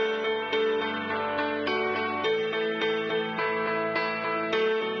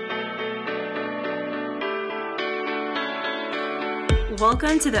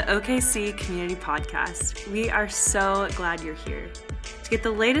Welcome to the OKC Community Podcast. We are so glad you're here. To get the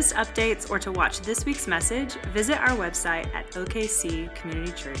latest updates or to watch this week's message, visit our website at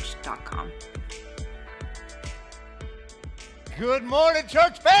okccommunitychurch.com. Good morning,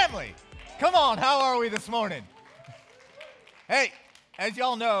 church family. Come on, how are we this morning? Hey, as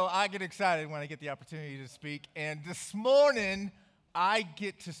y'all know, I get excited when I get the opportunity to speak, and this morning, I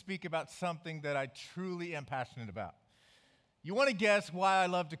get to speak about something that I truly am passionate about. You want to guess why I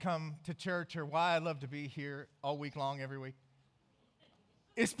love to come to church or why I love to be here all week long, every week?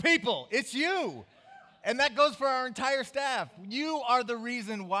 It's people. It's you. And that goes for our entire staff. You are the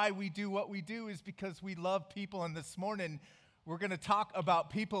reason why we do what we do is because we love people. And this morning, we're going to talk about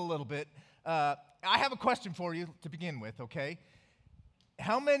people a little bit. I have a question for you to begin with, okay?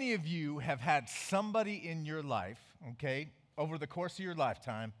 How many of you have had somebody in your life, okay, over the course of your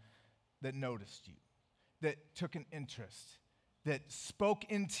lifetime that noticed you, that took an interest, that spoke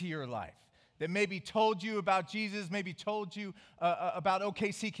into your life, that maybe told you about Jesus, maybe told you about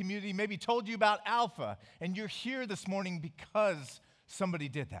OKC Community, maybe told you about Alpha, and you're here this morning because somebody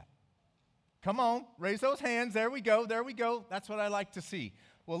did that? Come on, raise those hands. There we go, there we go. That's what I like to see.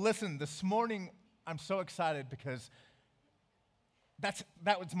 Well, listen, this morning I'm so excited because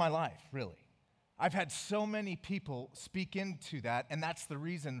that was my life, really. I've had so many people speak into that, and that's the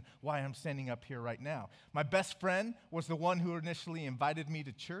reason why I'm standing up here right now. My best friend was the one who initially invited me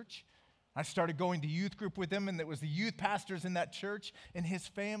to church. I started going to youth group with him, and it was the youth pastors in that church and his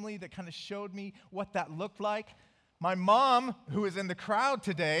family that kind of showed me what that looked like. My mom, who is in the crowd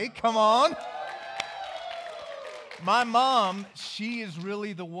today, come on. My mom, she is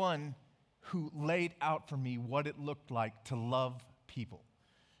really the one who laid out for me what it looked like to love people.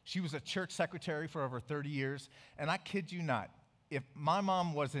 She was a church secretary for over 30 years, and I kid you not, if my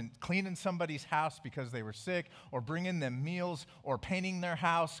mom wasn't cleaning somebody's house because they were sick, or bringing them meals, or painting their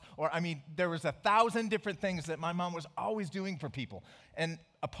house, there was 1,000 different things that my mom was always doing for people. And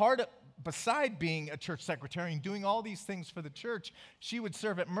beside being a church secretary and doing all these things for the church, she would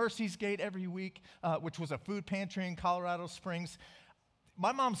serve at Mercy's Gate every week, which was a food pantry in Colorado Springs.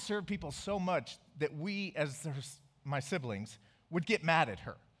 My mom served people so much that we, as my siblings, would get mad at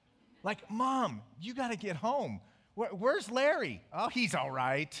her. Like, Mom, you got to get home. Where's Larry? Oh, he's all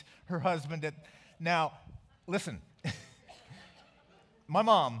right. Her husband. Now, listen. My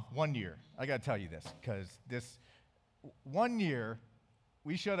mom, one year, I got to tell you this, because one year,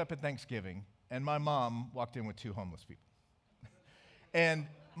 we showed up at Thanksgiving, and my mom walked in with 2 homeless people. And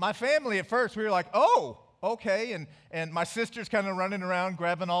my family, at first, we were like, oh, okay. And my sister's kind of running around,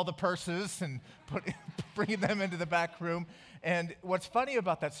 grabbing all the purses and bringing them into the back room. And what's funny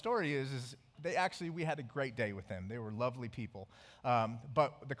about that story is we had a great day with them. They were lovely people.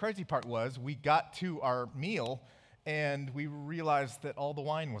 But the crazy part was we got to our meal and we realized that all the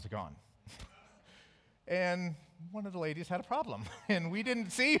wine was gone. And one of the ladies had a problem. And we didn't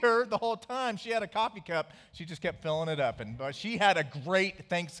see her the whole time. She had a coffee cup. She just kept filling it up. But she had a great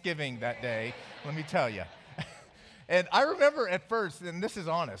Thanksgiving that day, let me tell you. And I remember at first, and this is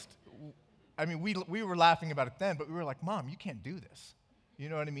honest, we were laughing about it then, but we were like, Mom, you can't do this. You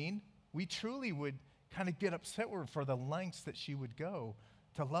know what I mean? We truly would kind of get upset with her for the lengths that she would go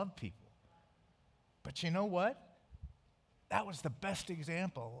to love people. But you know what? That was the best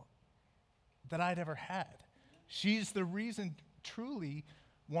example that I'd ever had. She's the reason, truly,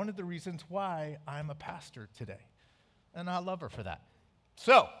 one of the reasons why I'm a pastor today. And I love her for that.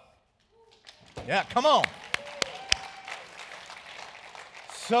 So, yeah, come on.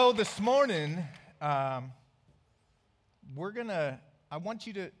 So this morning, I want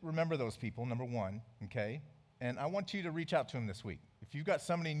you to remember those people, number one, okay? And I want you to reach out to them this week. If you've got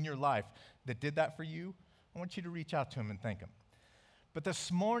somebody in your life that did that for you, I want you to reach out to them and thank them. But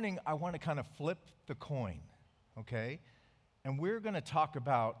this morning, I want to kind of flip the coin, okay? And we're going to talk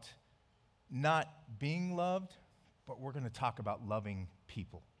about not being loved, but we're going to talk about loving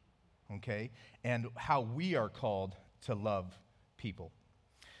people, okay? And how we are called to love people.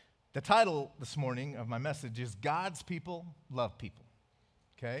 The title this morning of my message is God's People Love People,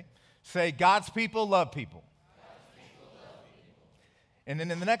 okay? Say, God's people love people. God's people love people. And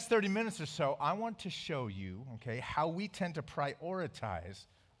then in the next 30 minutes or so, I want to show you, okay, how we tend to prioritize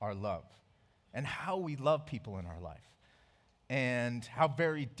our love and how we love people in our life and how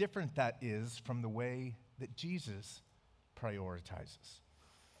very different that is from the way that Jesus prioritizes.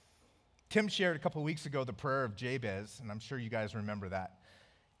 Tim shared a couple weeks ago the prayer of Jabez, and I'm sure you guys remember that.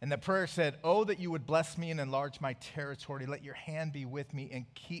 And the prayer said, oh, that you would bless me and enlarge my territory. Let your hand be with me and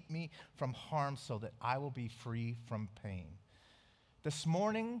keep me from harm so that I will be free from pain. This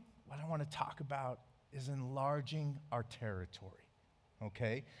morning, what I want to talk about is enlarging our territory,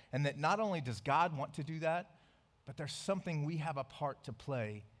 okay? And that not only does God want to do that, but there's something we have a part to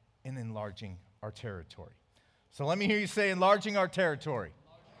play in enlarging our territory. So let me hear you say, enlarging our territory.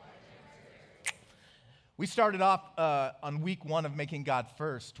 We started off on week 1 of Making God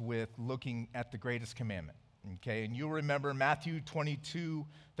First with looking at the greatest commandment, okay? And you'll remember Matthew 22,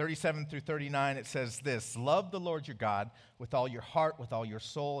 37 through 39, it says this: love the Lord your God with all your heart, with all your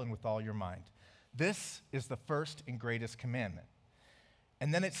soul, and with all your mind. This is the first and greatest commandment.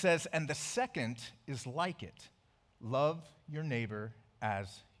 And then it says, and the second is like it: love your neighbor as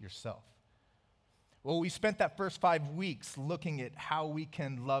yourself. Well, we spent that first 5 weeks looking at how we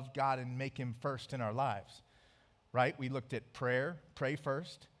can love God and make him first in our lives, right? We looked at prayer, pray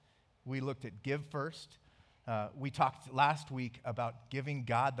first. We looked at give first. We talked last week about giving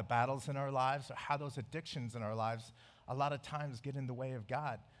God the battles in our lives, or how those addictions in our lives a lot of times get in the way of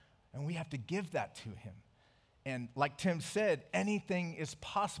God, and we have to give that to him. And like Tim said, anything is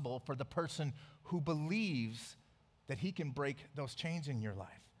possible for the person who believes that he can break those chains in your life.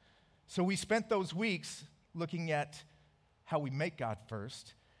 So we spent those weeks looking at how we make God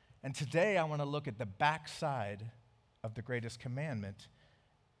first. And today I want to look at the backside of the greatest commandment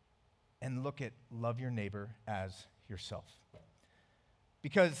and look at love your neighbor as yourself.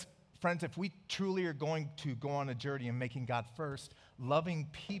 Because, friends, if we truly are going to go on a journey in making God first, loving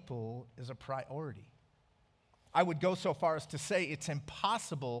people is a priority. I would go so far as to say it's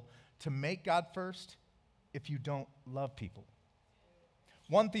impossible to make God first if you don't love people.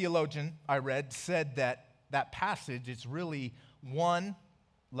 One theologian I read said that passage is really 1,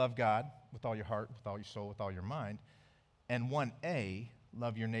 love God with all your heart, with all your soul, with all your mind, and 1A,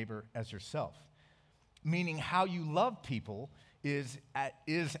 love your neighbor as yourself. Meaning how you love people is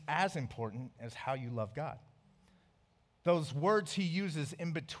as important as how you love God. Those words he uses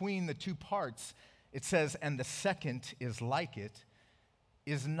in between the two parts, it says, and the second is like it,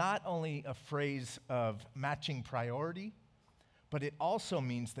 is not only a phrase of matching priority, but it also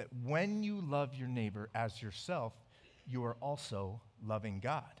means that when you love your neighbor as yourself, you are also loving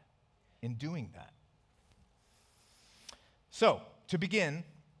God in doing that. So, to begin,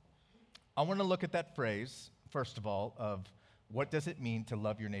 I want to look at that phrase, first of all, of what does it mean to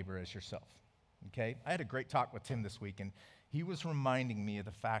love your neighbor as yourself, okay? I had a great talk with Tim this week, and he was reminding me of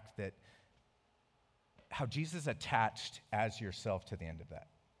the fact that how Jesus attached as yourself to the end of that.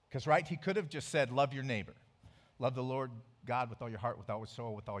 Because, right, he could have just said, love your neighbor. Love the Lord God with all your heart, with all your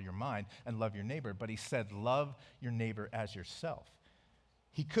soul, with all your mind, and love your neighbor. But he said, love your neighbor as yourself.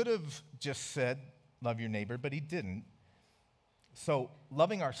 He could have just said, love your neighbor, but he didn't. So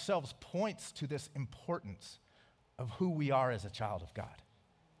loving ourselves points to this importance of who we are as a child of God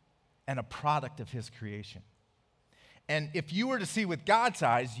and a product of his creation. And if you were to see with God's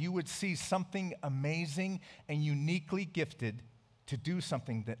eyes, you would see something amazing and uniquely gifted to do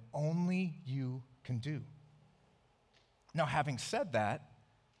something that only you can do. Now, having said that,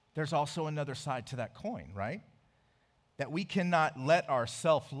 there's also another side to that coin, right? That we cannot let our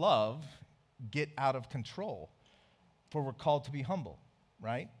self-love get out of control, for we're called to be humble,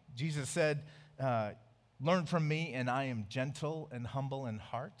 right? Jesus said, learn from me, and I am gentle and humble in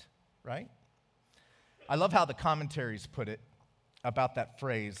heart, right? I love how the commentaries put it about that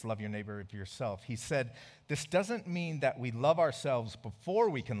phrase, love your neighbor as yourself. He said, this doesn't mean that we love ourselves before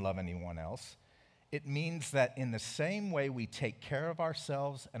we can love anyone else. It means that in the same way we take care of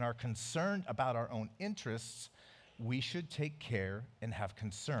ourselves and are concerned about our own interests, we should take care and have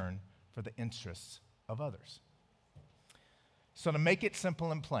concern for the interests of others. So to make it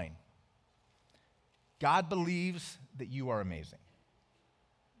simple and plain, God believes that you are amazing.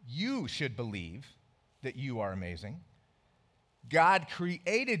 You should believe that you are amazing. God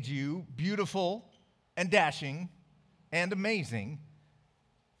created you beautiful and dashing and amazing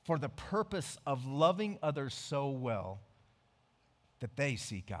for the purpose of loving others so well that they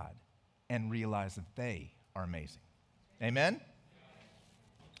see God and realize that they are amazing. Amen?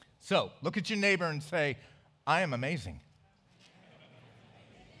 So, look at your neighbor and say, I am amazing.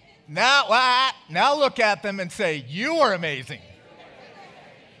 Now look at them and say, you are amazing.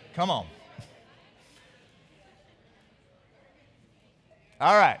 Come on.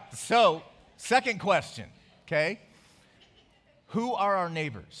 All right, so second question, okay? Who are our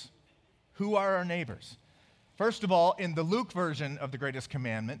neighbors? Who are our neighbors? First of all, in the Luke version of the greatest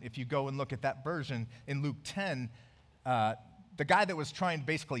commandment, if you go and look at that version in Luke 10, the guy that was trying to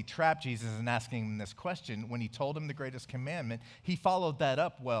basically trap Jesus and asking him this question, when he told him the greatest commandment, he followed that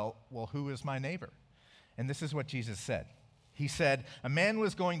up, well, who is my neighbor? And this is what Jesus said. He said, a man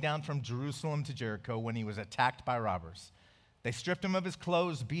was going down from Jerusalem to Jericho when he was attacked by robbers. They stripped him of his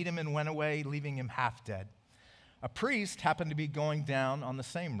clothes, beat him, and went away, leaving him half dead. A priest happened to be going down on the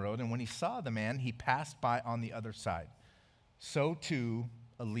same road, and when he saw the man, he passed by on the other side. So too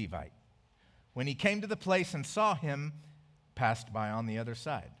a Levite. When he came to the place and saw him, passed by on the other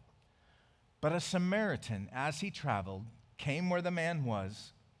side. But a Samaritan, as he traveled, came where the man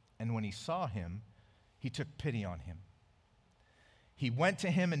was, and when he saw him, he took pity on him. He went to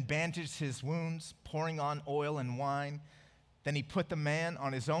him and bandaged his wounds, pouring on oil and wine. Then he put the man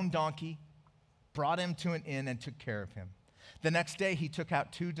on his own donkey, brought him to an inn, and took care of him. The next day he took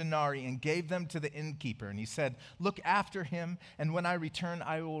out 2 denarii and gave them to the innkeeper. And he said, "Look after him, and when I return,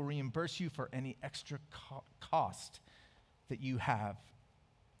 I will reimburse you for any extra cost that you have."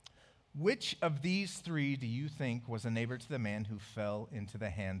 Which of these 3 do you think was a neighbor to the man who fell into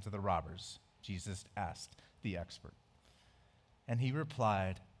the hands of the robbers? Jesus asked the expert. And he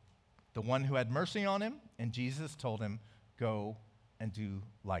replied, "The one who had mercy on him." And Jesus told him, "Go and do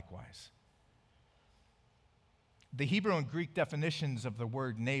likewise." The Hebrew and Greek definitions of the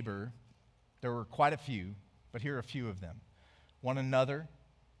word neighbor, there were quite a few, but here are a few of them. One another,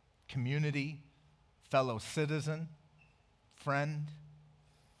 community, fellow citizen, friend.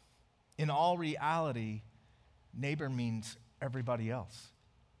 In all reality, neighbor means everybody else.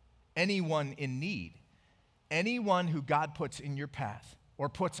 Anyone in need. Anyone who God puts in your path or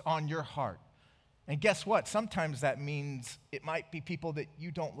puts on your heart. And guess what? Sometimes that means it might be people that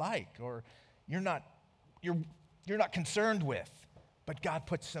you don't like or you're not concerned with, but God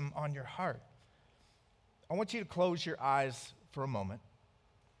puts them on your heart. I want you to close your eyes for a moment.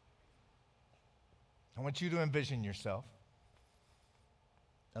 I want you to envision yourself.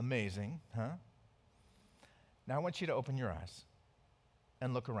 Amazing, huh? Now I want you to open your eyes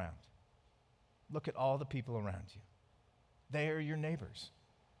and look around. Look at all the people around you. They are your neighbors,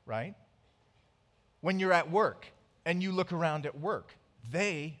 right? When you're at work and you look around at work,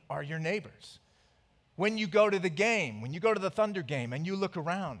 they are your neighbors. When you go to the game, when you go to the Thunder game and you look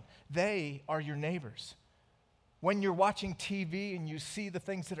around, they are your neighbors. When you're watching TV and you see the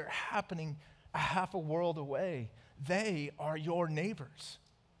things that are happening a half a world away, they are your neighbors.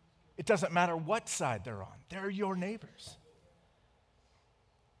 It doesn't matter what side they're on, they're your neighbors.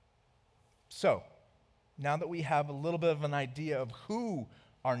 So, now that we have a little bit of an idea of who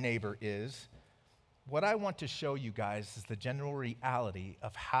our neighbor is, what I want to show you guys is the general reality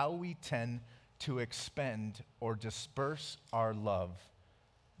of how we tend to expend or disperse our love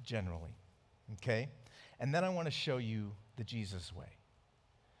generally, okay? And then I want to show you the Jesus way.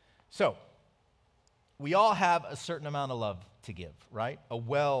 So, we all have a certain amount of love to give, right? A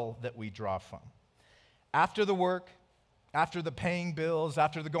well that we draw from. After the work, after the paying bills,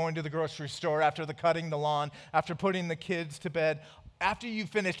 after the going to the grocery store, after the cutting the lawn, after putting the kids to bed, after you've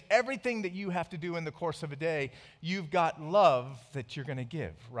finished everything that you have to do in the course of a day, you've got love that you're going to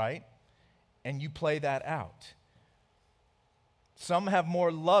give, right? And you play that out. Some have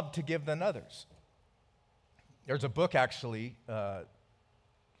more love to give than others. There's a book, actually,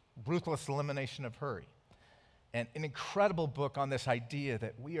 Ruthless Elimination of Hurry. And an incredible book on this idea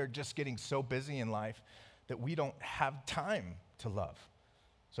that we are just getting so busy in life that we don't have time to love.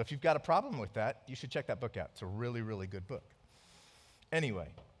 So if you've got a problem with that, you should check that book out. It's a really, really good book. Anyway,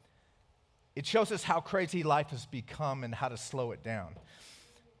 it shows us how crazy life has become and how to slow it down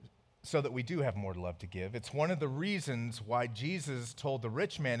so that we do have more love to give. It's one of the reasons why Jesus told the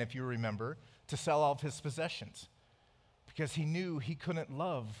rich man, if you remember, to sell all of his possessions, because he knew he couldn't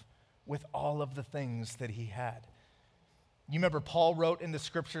love with all of the things that he had. You remember Paul wrote in the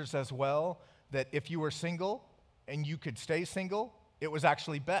scriptures as well that if you were single and you could stay single, it was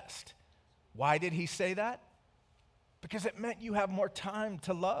actually best. Why did he say that? Because it meant you have more time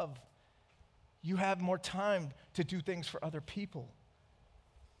to love. You have more time to do things for other people.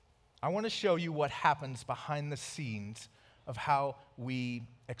 I want to show you what happens behind the scenes of how we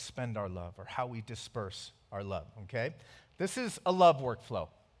expend our love or how we disperse our love, okay? This is a love workflow.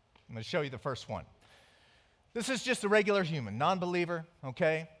 I'm going to show you the first one. This is just a regular human, non-believer,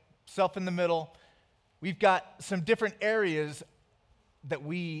 okay? Self in the middle. We've got some different areas that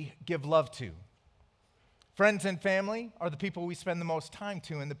we give love to. Friends and family are the people we spend the most time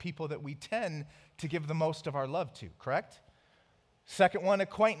to and the people that we tend to give the most of our love to, correct? Second one,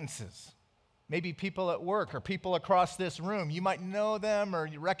 acquaintances. Maybe people at work or people across this room. You might know them or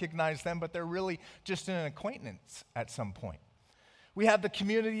you recognize them, but they're really just an acquaintance at some point. We have the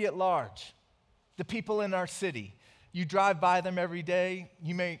community at large, the people in our city. You drive by them every day.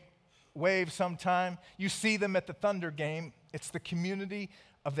 You may wave sometime. You see them at the Thunder game. It's the community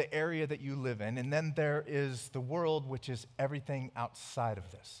of the area that you live in. And then there is the world, which is everything outside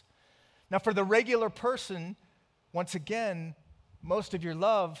of this. Now, for the regular person, once again, most of your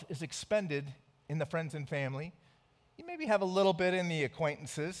love is expended in the friends and family, you maybe have a little bit in the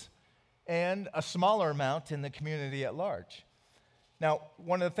acquaintances and a smaller amount in the community at large. Now,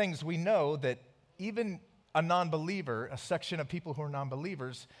 one of the things we know that even a non-believer, a section of people who are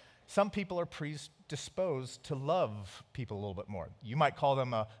non-believers, some people are predisposed to love people a little bit more. You might call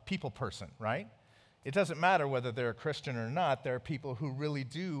them a people person, right? It doesn't matter whether they're a Christian or not. There are people who really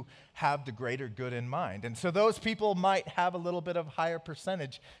do have the greater good in mind. And so those people might have a little bit of higher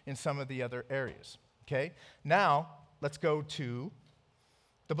percentage in some of the other areas, okay? Now, let's go to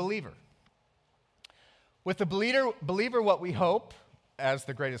the believer. With the believer, what we hope, as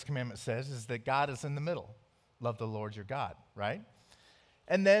the greatest commandment says, is that God is in the middle. Love the Lord your God, right?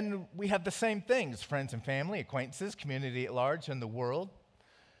 And then we have the same things, friends and family, acquaintances, community at large, and the world.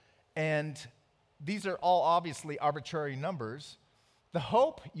 And these are all obviously arbitrary numbers. The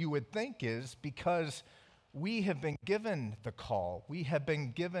hope, you would think, is because we have been given the call, we have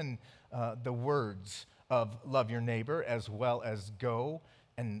been given the words of love your neighbor as well as go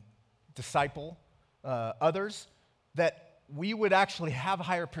and disciple others, that we would actually have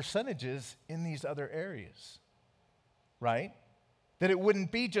higher percentages in these other areas, right? That it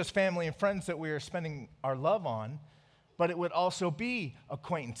wouldn't be just family and friends that we are spending our love on, but it would also be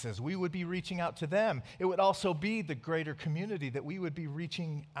acquaintances. We would be reaching out to them. It would also be the greater community that we would be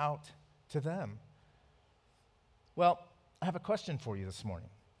reaching out to them. Well, I have a question for you this morning.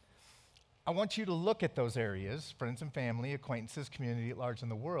 I want you to look at those areas, friends and family, acquaintances, community at large in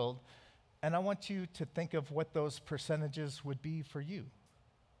the world, and I want you to think of what those percentages would be for you.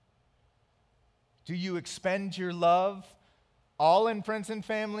 Do you expend your love all in friends and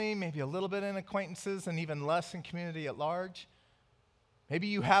family, maybe a little bit in acquaintances, and even less in community at large? Maybe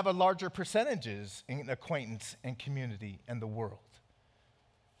you have a larger percentages in acquaintance and community and the world.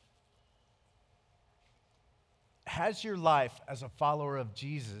 Has your life as a follower of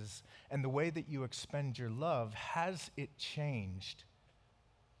Jesus and the way that you expend your love, has it changed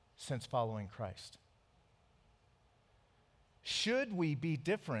since following Christ? Should we be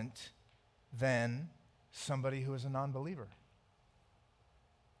different than somebody who is a non-believer?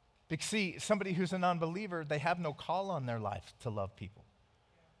 Because see, somebody who's a non-believer, they have no call on their life to love people.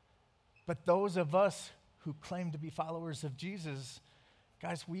 But those of us who claim to be followers of Jesus,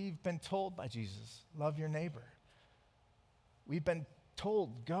 guys, we've been told by Jesus, love your neighbor. We've been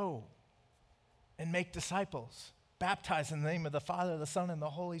told, go and make disciples, baptize in the name of the Father, the Son, and the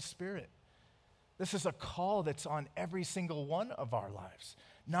Holy Spirit. This is a call that's on every single one of our lives,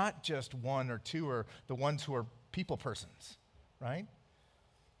 not just one or two or the ones who are people persons, right?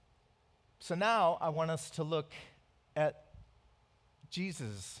 So now I want us to look at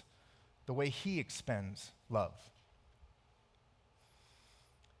Jesus, the way he expends love.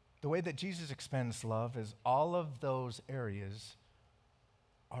 The way that Jesus expends love is all of those areas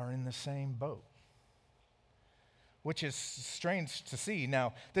are in the same boat, which is strange to see.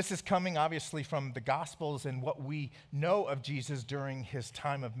 Now, this is coming obviously from the Gospels and what we know of Jesus during his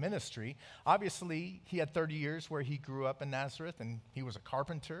time of ministry. Obviously, he had 30 years where he grew up in Nazareth, and he was a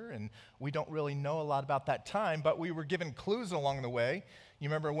carpenter, and we don't really know a lot about that time, but we were given clues along the way. You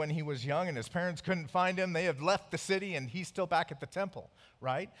remember when he was young and his parents couldn't find him, they had left the city, and he's still back at the temple,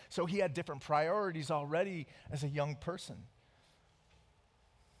 right? So he had different priorities already as a young person.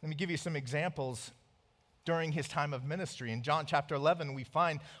 Let me give you some examples during his time of ministry. In John chapter 11, we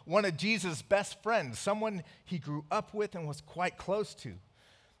find one of Jesus' best friends, someone he grew up with and was quite close to.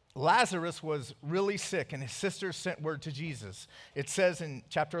 Lazarus was really sick, and his sisters sent word to Jesus. It says in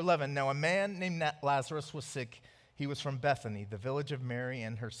chapter 11, now a man named Lazarus was sick. He was from Bethany, the village of Mary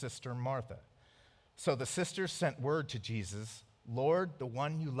and her sister Martha. So the sisters sent word to Jesus, Lord, the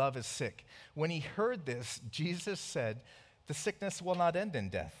one you love is sick. When he heard this, Jesus said, the sickness will not end in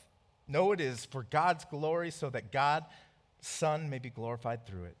death. No, it is for God's glory, so that God's Son may be glorified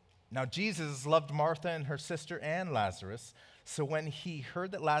through it. Now, Jesus loved Martha and her sister and Lazarus, so when he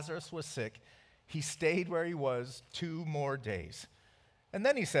heard that Lazarus was sick, he stayed where he was 2 more days. And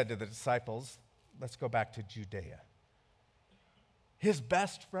then he said to the disciples, let's go back to Judea. His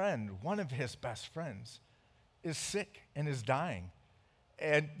best friend, one of his best friends, is sick and is dying.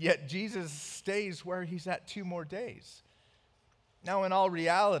 And yet Jesus stays where he's at 2 more days. Now, in all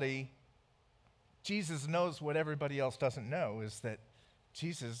reality, Jesus knows what everybody else doesn't know, is that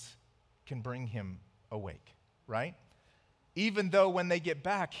Jesus can bring him awake, right? Even though when they get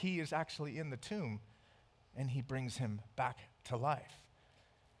back, he is actually in the tomb and he brings him back to life.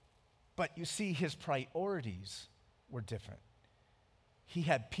 But you see, his priorities were different. He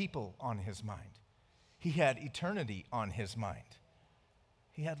had people on his mind. He had eternity on his mind.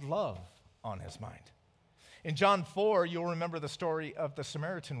 He had love on his mind. In John 4, you'll remember the story of the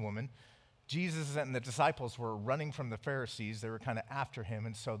Samaritan woman. Jesus and the disciples were running from the Pharisees. They were kind of after him,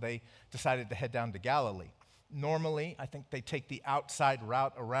 and so they decided to head down to Galilee. Normally, I think they take the outside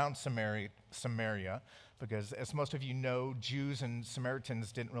route around Samaria, because as most of you know, Jews and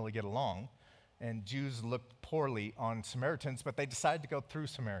Samaritans didn't really get along, and Jews looked poorly on Samaritans, but they decided to go through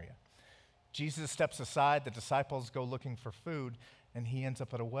Samaria. Jesus steps aside, the disciples go looking for food, and he ends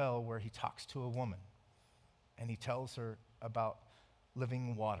up at a well where he talks to a woman, and he tells her about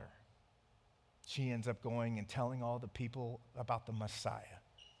living water. She ends up going and telling all the people about the Messiah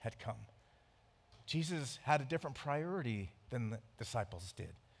had come. Jesus had a different priority than the disciples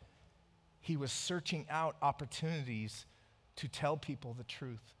did. He was searching out opportunities to tell people the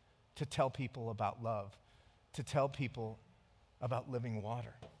truth, to tell people about love, to tell people about living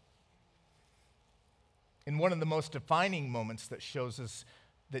water. In one of the most defining moments that shows us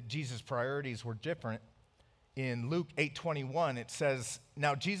that Jesus' priorities were different, in Luke 8:21, it says,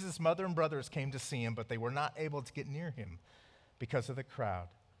 "Now Jesus' mother and brothers came to see him, but they were not able to get near him because of the crowd.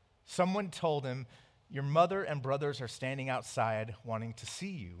 Someone told him, 'Your mother and brothers are standing outside wanting to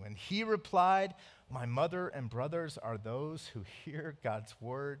see you.' And he replied, 'My mother and brothers are those who hear God's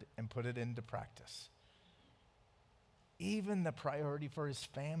word and put it into practice.'" Even the priority for his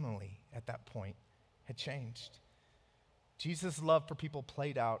family at that point had changed. Jesus' love for people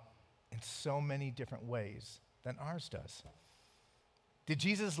played out in so many different ways than ours does. Did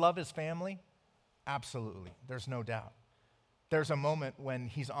Jesus love his family? Absolutely. There's no doubt. There's a moment when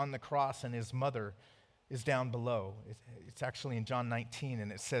he's on the cross and his mother is down below. It's actually in John 19,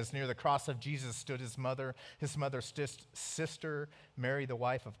 and it says, "Near the cross of Jesus stood his mother's sister, Mary, the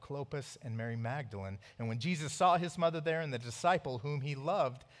wife of Clopas, and Mary Magdalene. And when Jesus saw his mother there and the disciple whom he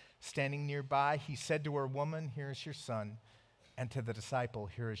loved standing nearby, he said to her, 'Woman, here is your son,' and to the disciple,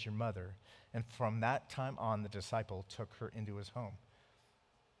 'Here is your mother.' And from that time on, the disciple took her into his home."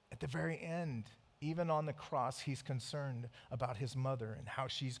 At the very end, even on the cross, he's concerned about his mother and how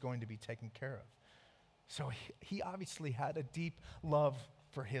she's going to be taken care of. So he obviously had a deep love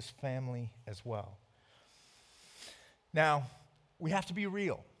for his family as well. Now, we have to be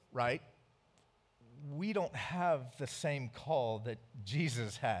real, right? We don't have the same call that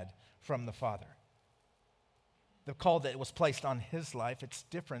Jesus had from the Father. The call that was placed on his life, it's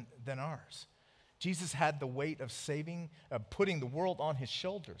different than ours. Jesus had the weight of putting the world on his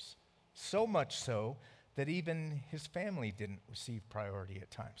shoulders, so much so that even his family didn't receive priority at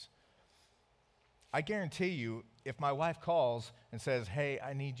times. I guarantee you, if my wife calls and says, "Hey,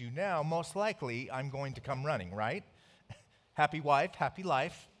 I need you now," most likely I'm going to come running, right? Happy wife, happy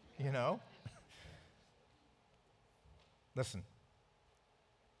life, you know? Listen,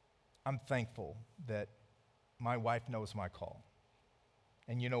 I'm thankful that my wife knows my call.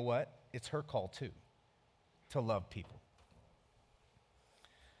 And you know what? It's her call too, to love people.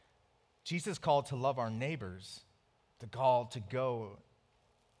 Jesus' call to love our neighbors, the call to go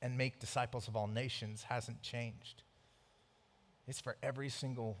and make disciples of all nations hasn't changed. It's for every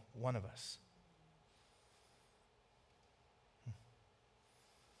single one of us.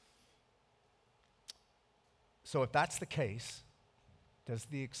 So if that's the case, does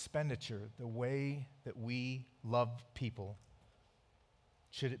the expenditure, the way that we love people,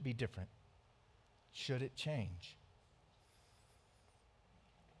 should it be different? Should it change?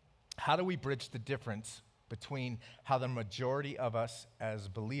 How do we bridge the difference between how the majority of us as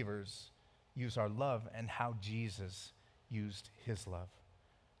believers use our love and how Jesus used his love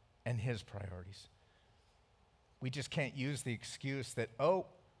and his priorities? We just can't use the excuse that,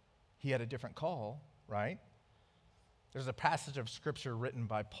 he had a different call, right? There's a passage of scripture written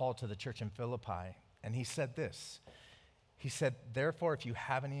by Paul to the church in Philippi, and he said this. He said, "Therefore, if you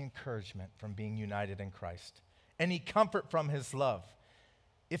have any encouragement from being united in Christ, any comfort from his love,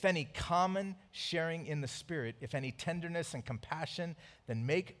 if any common sharing in the Spirit, if any tenderness and compassion, then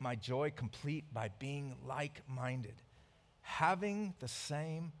make my joy complete by being like-minded, having the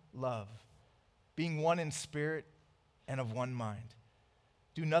same love, being one in spirit and of one mind.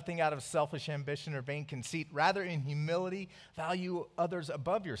 Do nothing out of selfish ambition or vain conceit. Rather, in humility, value others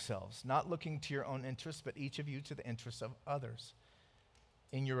above yourselves, not looking to your own interests, but each of you to the interests of others.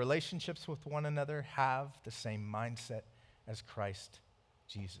 In your relationships with one another, have the same mindset as Christ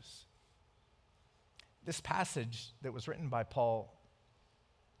Jesus." This passage that was written by Paul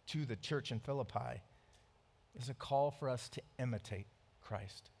to the church in Philippi is a call for us to imitate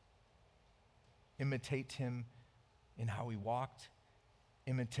Christ. Imitate him in how he walked,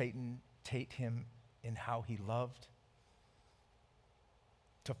 imitate him in how he loved,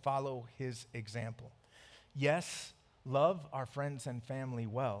 to follow his example. Yes, love our friends and family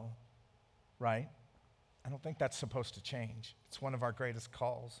well, right? I don't think that's supposed to change. It's one of our greatest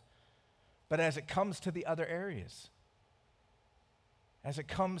calls. But as it comes to the other areas, as it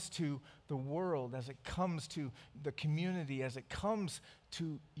comes to the world, as it comes to the community, as it comes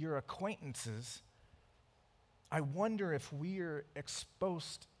to your acquaintances, I wonder if we're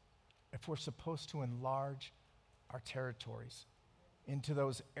supposed to enlarge our territories into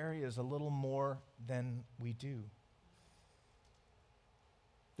those areas a little more than we do.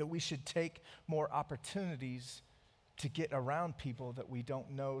 That we should take more opportunities to get around people that we don't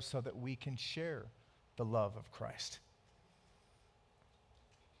know so that we can share the love of Christ.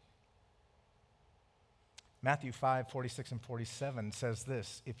 Matthew 5:46 and 47 says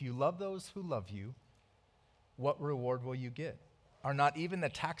this, "If you love those who love you, what reward will you get? Are not even the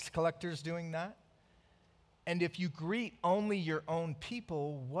tax collectors doing that? And if you greet only your own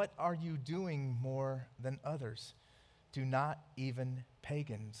people, what are you doing more than others? Do not even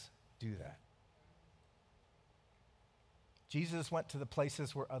pagans do that?" Jesus went to the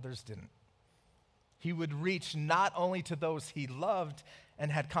places where others didn't. He would reach not only to those he loved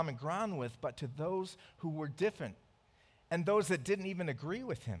and had common ground with, but to those who were different and those that didn't even agree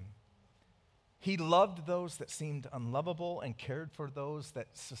with him. He loved those that seemed unlovable and cared for those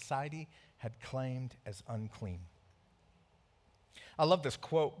that society had claimed as unclean. I love this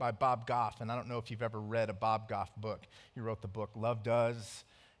quote by Bob Goff, and I don't know if you've ever read a Bob Goff book. He wrote the book Love Does.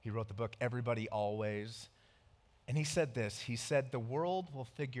 He wrote the book Everybody Always. And he said this, he said, "The world will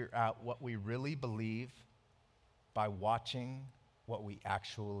figure out what we really believe by watching what we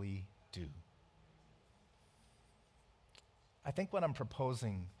actually do." I think what I'm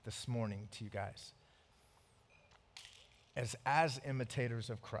proposing this morning to you guys as imitators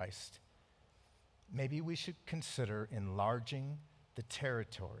of Christ, maybe we should consider enlarging the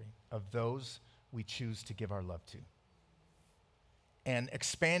territory of those we choose to give our love to and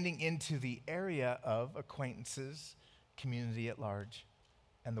expanding into the area of acquaintances, community at large,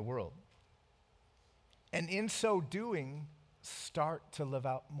 and the world. And in so doing, start to live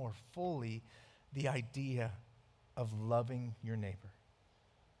out more fully the idea of loving your neighbor,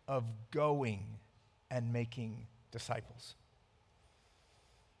 of going and making disciples.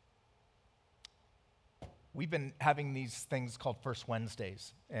 We've been having these things called First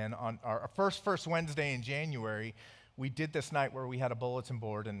Wednesdays. And on our first Wednesday in January, we did this night where we had a bulletin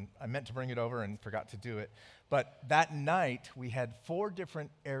board, and I meant to bring it over and forgot to do it. But that night, we had 4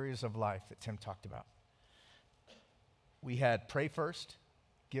 different areas of life that Tim talked about. We had pray first,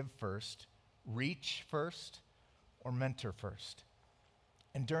 give first, reach first, or mentor first.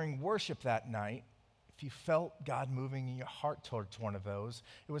 And during worship that night, if you felt God moving in your heart towards one of those,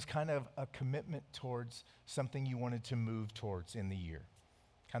 it was kind of a commitment towards something you wanted to move towards in the year,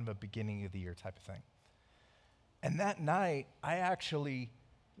 kind of a beginning of the year type of thing. And that night, I actually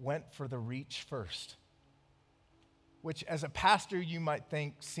went for the reach first, which as a pastor you might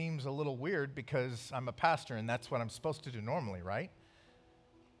think seems a little weird because I'm a pastor and that's what I'm supposed to do normally, right?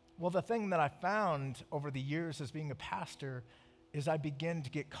 Well, the thing that I found over the years as being a pastor is I begin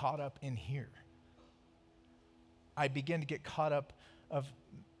to get caught up in here. I begin to get caught up of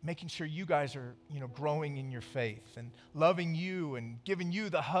making sure you guys are, growing in your faith and loving you and giving you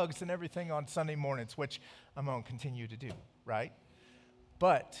the hugs and everything on Sunday mornings, which I'm going to continue to do, right?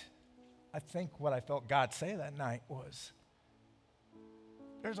 But I think what I felt God say that night was,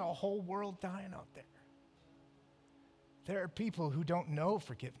 there's a whole world dying out there. There are people who don't know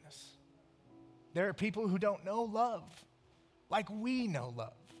forgiveness. There are people who don't know love like we know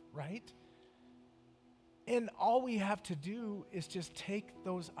love, right? And all we have to do is just take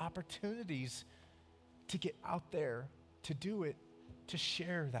those opportunities to get out there, to do it, to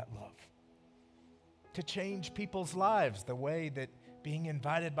share that love, to change people's lives the way that being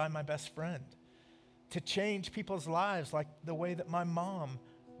invited by my best friend, to change people's lives like the way that my mom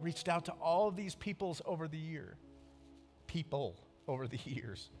reached out to all of these people over the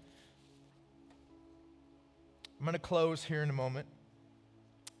years. I'm going to close here in a moment,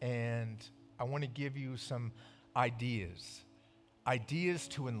 and I want to give you some ideas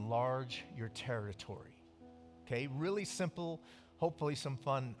to enlarge your territory, okay? Really simple, hopefully some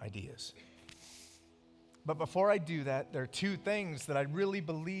fun ideas. But before I do that, there are 2 things that I really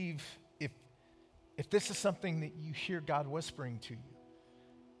believe if this is something that you hear God whispering to you,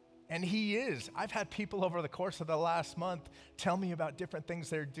 and He is. I've had people over the course of the last month tell me about different things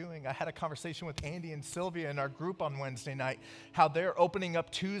they're doing. I had a conversation with Andy and Sylvia in our group on Wednesday night, how they're opening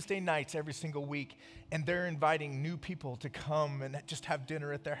up Tuesday nights every single week, and they're inviting new people to come and just have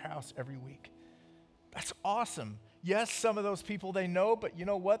dinner at their house every week. That's awesome. Yes, some of those people they know, but you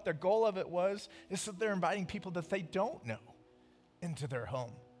know what? Their goal of it is that they're inviting people that they don't know into their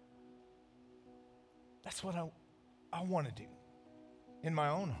home. That's what I want to do in my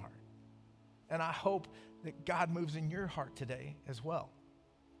own heart. And I hope that God moves in your heart today as well.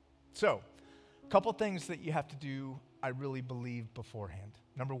 So, a couple things that you have to do, I really believe, beforehand.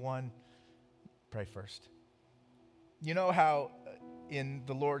 Number one, pray first. You know how in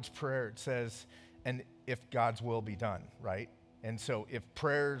the Lord's Prayer it says, and if God's will be done, right? And so if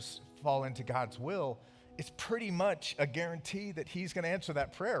prayers fall into God's will, it's pretty much a guarantee that he's going to answer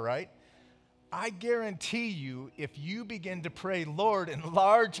that prayer, right? I guarantee you, if you begin to pray, Lord,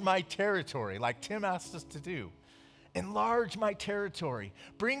 enlarge my territory, like Tim asked us to do, enlarge my territory,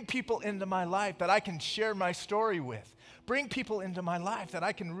 bring people into my life that I can share my story with, bring people into my life that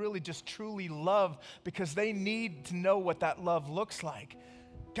I can really just truly love because they need to know what that love looks like.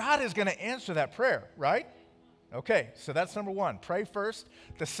 God is going to answer that prayer, right? Okay, so that's number one. Pray first.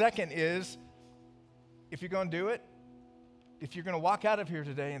 The second is, if you're going to do it, if you're going to walk out of here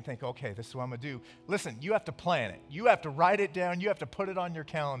today and think, okay, this is what I'm going to do, listen, you have to plan it. You have to write it down. You have to put it on your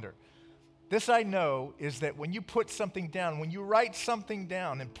calendar. This I know is that when you put something down, when you write something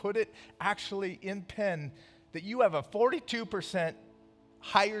down and put it actually in pen, that you have a 42%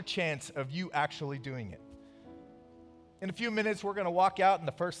 higher chance of you actually doing it. In a few minutes, we're going to walk out, and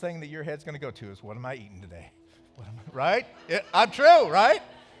the first thing that your head's going to go to is, what am I eating today? Right? I'm true, right?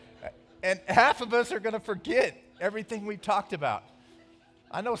 And half of us are going to forget everything we've talked about.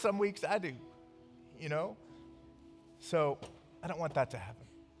 I know some weeks I do, you know? So I don't want that to happen.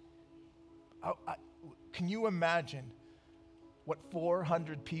 Can you imagine what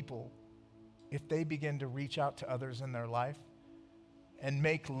 400 people, if they begin to reach out to others in their life and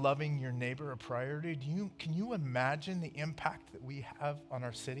make loving your neighbor a priority, can you imagine the impact that we have on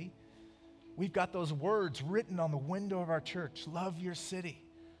our city? We've got those words written on the window of our church, love your city.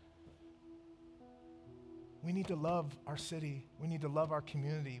 We need to love our city. We need to love our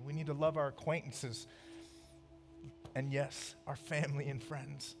community. We need to love our acquaintances. And yes, our family and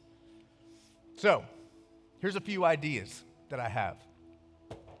friends. So, here's a few ideas that I have.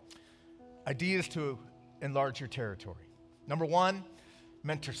 Ideas to enlarge your territory. Number one,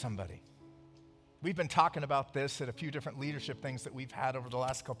 mentor somebody. We've been talking about this at a few different leadership things that we've had over the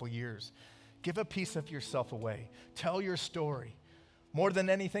last couple years. Give a piece of yourself away. Tell your story. More than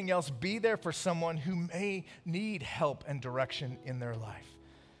anything else, be there for someone who may need help and direction in their life.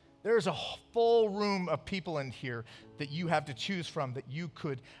 There's a full room of people in here that you have to choose from that you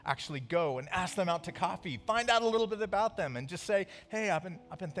could actually go and ask them out to coffee. Find out a little bit about them and just say, hey, I've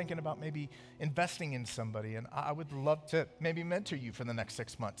been thinking about maybe investing in somebody, and I would love to maybe mentor you for the next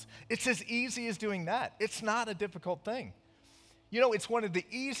 6 months. It's as easy as doing that. It's not a difficult thing. You know, it's one of the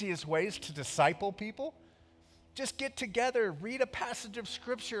easiest ways to disciple people. Just get together, read a passage of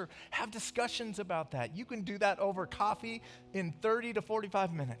Scripture, have discussions about that. You can do that over coffee in 30 to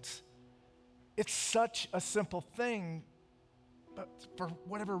 45 minutes. It's such a simple thing, but for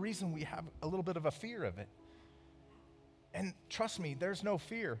whatever reason, we have a little bit of a fear of it. And trust me, there's no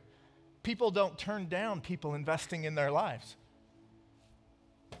fear. People don't turn down people investing in their lives.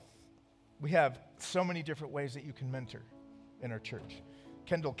 We have so many different ways that you can mentor in our church.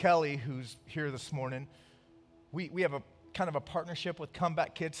 Kendall Kelly, who's here this morning, we have a kind of a partnership with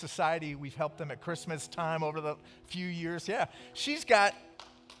Comeback Kids Society. We've helped them at Christmas time over the few years. Yeah, she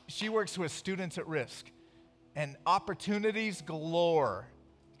works with students at risk and opportunities galore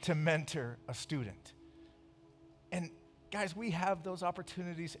to mentor a student. And guys, we have those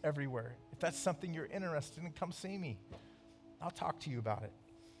opportunities everywhere. If that's something you're interested in, come see me. I'll talk to you about it.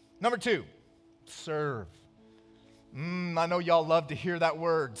 Number two, serve. I know y'all love to hear that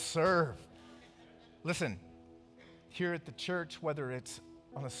word, serve. Listen, here at the church, whether it's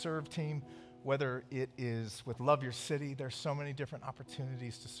on a serve team, whether it is with Love Your City, there's so many different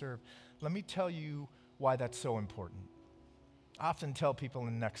opportunities to serve. Let me tell you why that's so important. I often tell people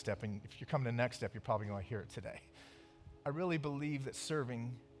in Next Step, and if you're coming to Next Step, you're probably going to hear it today. I really believe that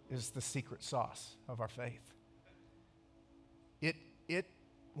serving is the secret sauce of our faith.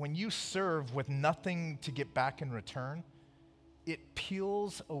 When you serve with nothing to get back in return, it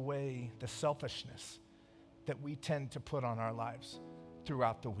peels away the selfishness that we tend to put on our lives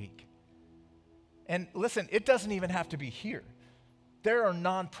throughout the week. And listen, it doesn't even have to be here. There are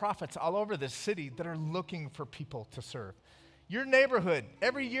nonprofits all over this city that are looking for people to serve. Your neighborhood,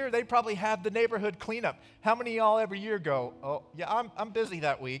 every year they probably have the neighborhood cleanup. How many of y'all every year go, oh, yeah, I'm busy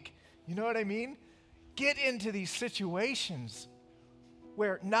that week. You know what I mean? Get into these situations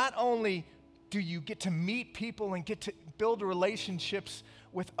where not only do you get to meet people and get to build relationships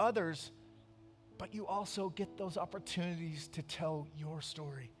with others, but you also get those opportunities to tell your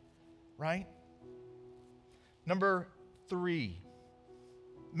story, right? Number three,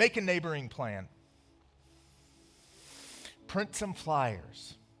 make a neighboring plan. Print some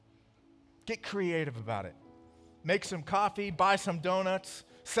flyers. Get creative about it. Make some coffee, buy some donuts,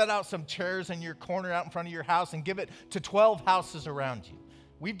 set out some chairs in your corner out in front of your house and give it to 12 houses around you.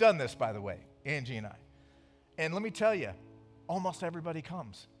 We've done this, by the way, Angie and I. And let me tell you, almost everybody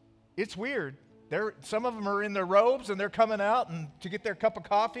comes. It's weird. Some of them are in their robes and they're coming out and to get their cup of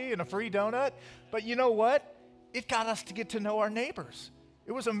coffee and a free donut. But you know what? It got us to get to know our neighbors.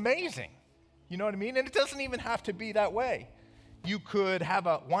 It was amazing. You know what I mean? And it doesn't even have to be that way. You could have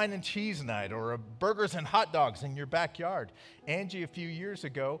a wine and cheese night or a burgers and hot dogs in your backyard. Angie, a few years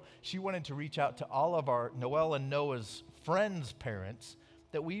ago, she wanted to reach out to all of our Noel and Noah's friends' parents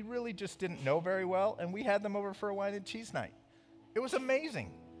that we really just didn't know very well, and we had them over for a wine and cheese night. It was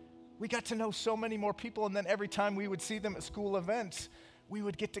amazing. We got to know so many more people, and then every time we would see them at school events, we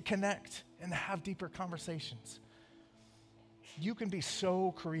would get to connect and have deeper conversations. You can be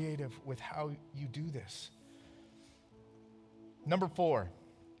so creative with how you do this. Number 4,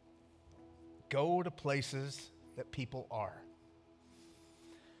 go to places that people are.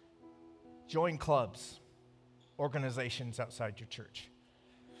 Join clubs, organizations outside your church.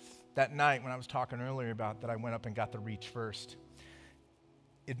 That night when I was talking earlier about that I went up and got the reach first,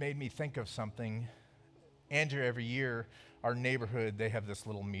 it made me think of something. Andrew, every year, our neighborhood, they have this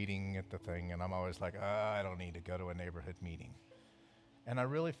little meeting at the thing, and I'm always like, I don't need to go to a neighborhood meeting. And I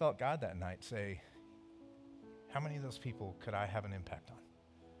really felt God that night say, how many of those people could I have an impact on?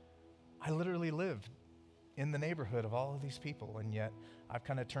 I literally live in the neighborhood of all of these people, and yet I've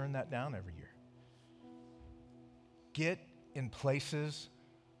kind of turned that down every year. Get in places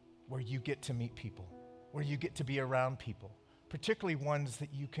where you get to meet people, where you get to be around people, particularly ones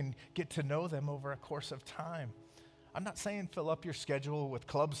that you can get to know them over a course of time. I'm not saying fill up your schedule with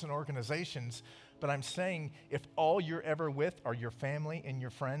clubs and organizations, but I'm saying if all you're ever with are your family and your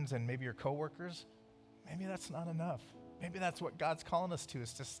friends and maybe your coworkers, maybe that's not enough. Maybe that's what God's calling us to,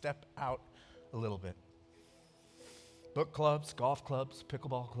 is to step out a little bit. Book clubs, golf clubs,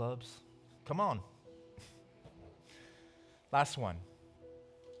 pickleball clubs. Come on. Last one.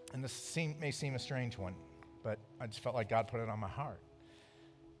 And this may seem a strange one, but I just felt like God put it on my heart.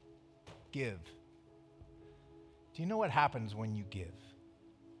 Give. Do you know what happens when you give?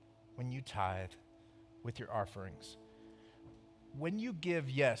 When you tithe with your offerings? When you give,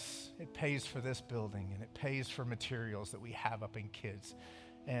 yes, it pays for this building, and it pays for materials that we have up in kids,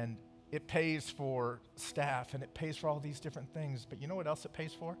 and it pays for staff, and it pays for all these different things. But you know what else it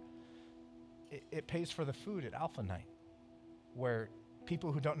pays for? It pays for the food at Alpha Night, where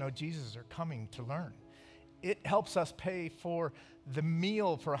people who don't know Jesus are coming to learn. It helps us pay for the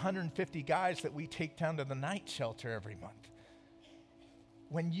meal for 150 guys that we take down to the night shelter every month.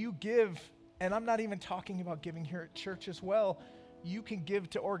 When you give, and I'm not even talking about giving here at church as well, you can give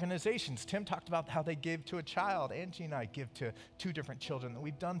to organizations. Tim talked about how they gave to a child. Angie and I give to 2 different children that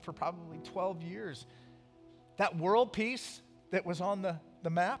we've done for probably 12 years. That world peace that was on the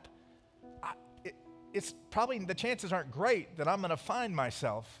map, it's probably, the chances aren't great that I'm going to find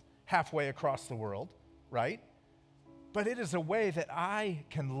myself halfway across the world, right? But it is a way that I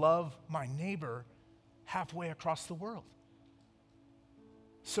can love my neighbor halfway across the world.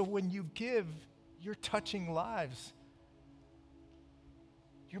 So when you give, you're touching lives.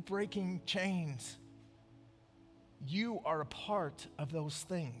 You're breaking chains. You are a part of those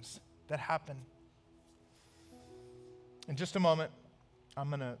things that happen. In just a moment, I'm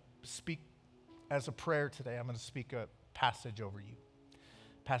going to speak as a prayer today. I'm going to speak a passage over you,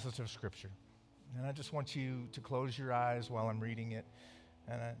 passage of Scripture. And I just want you to close your eyes while I'm reading it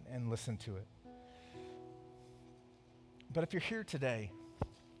and listen to it. But if you're here today,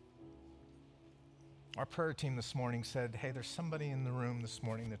 our prayer team this morning said, hey, there's somebody in the room this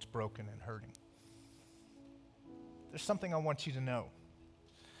morning that's broken and hurting. There's something I want you to know.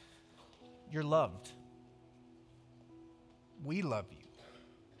 You're loved. We love you.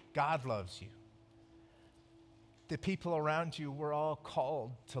 God loves you. The people around you, we're all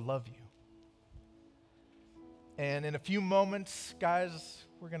called to love you. And in a few moments, guys,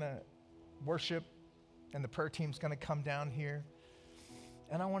 we're going to worship, and the prayer team's going to come down here.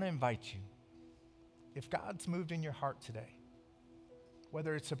 And I want to invite you, if God's moved in your heart today,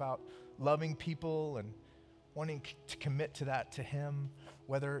 whether it's about loving people and wanting to commit to that to Him,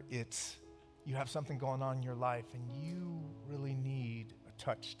 whether it's you have something going on in your life and you really need a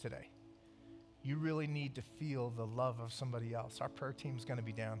touch today. You really need to feel the love of somebody else. Our prayer team's going to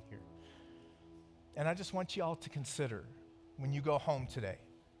be down here. And I just want you all to consider, when you go home today,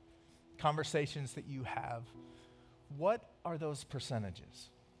 conversations that you have, what are those percentages?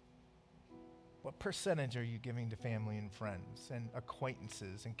 What percentage are you giving to family and friends and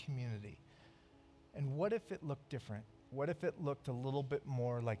acquaintances and community? And what if it looked different? What if it looked a little bit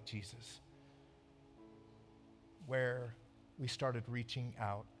more like Jesus? where we started reaching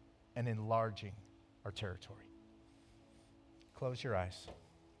out and enlarging our territory. Close your eyes.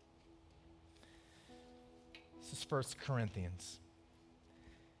 This is 1 Corinthians.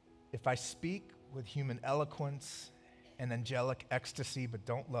 If I speak with human eloquence and angelic ecstasy but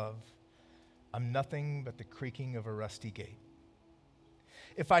don't love, I'm nothing but the creaking of a rusty gate.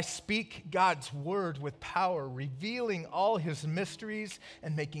 If I speak God's word with power, revealing all his mysteries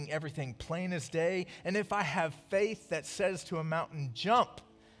and making everything plain as day, and if I have faith that says to a mountain, jump,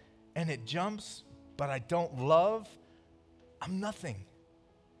 and it jumps, but I don't love, I'm nothing.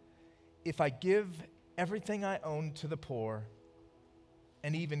 If I give everything I own to the poor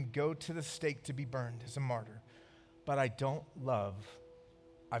and even go to the stake to be burned as a martyr, but I don't love,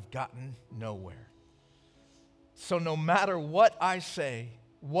 I've gotten nowhere. So no matter what I say,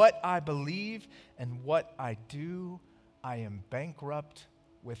 what I believe, and what I do, I am bankrupt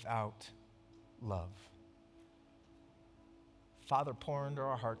without love. Father, pour into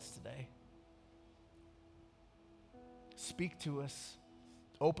our hearts today. Speak to us.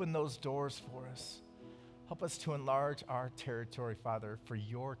 Open those doors for us. Help us to enlarge our territory, Father, for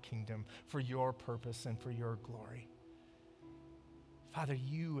your kingdom, for your purpose, and for your glory. Father,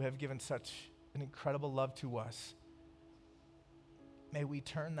 you have given such an incredible love to us. May we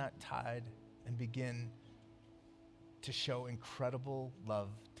turn that tide and begin to show incredible love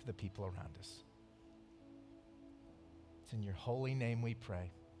to the people around us. It's in your holy name we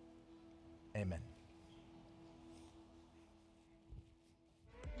pray. Amen.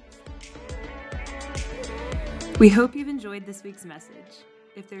 We hope you've enjoyed this week's message.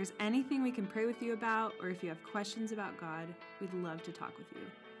 If there's anything we can pray with you about, or if you have questions about God, we'd love to talk with you.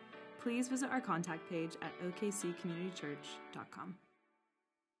 Please visit our contact page at okccommunitychurch.com.